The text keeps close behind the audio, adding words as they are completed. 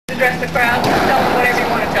address the crowd, tell them whatever you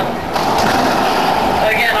want to tell them.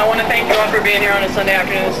 Again, I want to thank you all for being here on a Sunday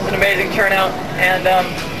afternoon. This is an amazing turnout, and I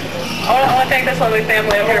want to thank this lovely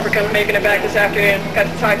family up here for making it back this afternoon.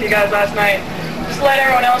 Got to talk to you guys last night. Just to let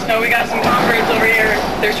everyone else know, we got some converts over here.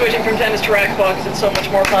 They're switching from tennis to racquetball because it's so much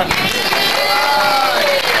more fun.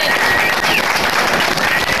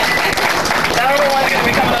 That other one's going to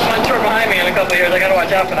be coming up on tour behind me in a couple of years. I got to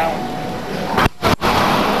watch out for that one.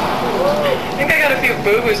 I think I got a few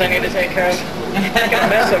boo-boos I need to take care of. Got a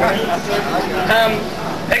mess over here.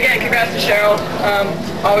 Again, congrats to Cheryl.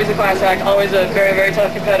 Always a class act, always a very, very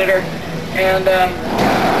tough competitor. And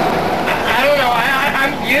I don't know,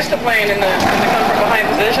 I'm used to playing in the come from behind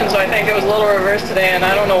position, so I think it was a little reversed today, and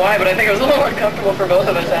I don't know why, but I think it was a little uncomfortable for both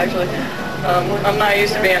of us, actually. I'm not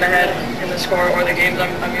used to being ahead in the score or the games.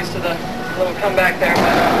 I'm used to the little comeback there.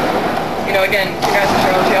 But, you know, again, congrats to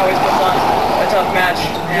Cheryl. She always puts on a tough match,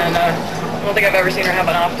 and I don't think I've ever seen her have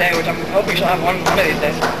an off day, which I'm hoping she'll have one of these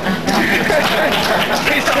days.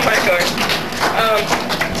 Please don't my court.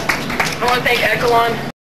 I want to thank Echelon.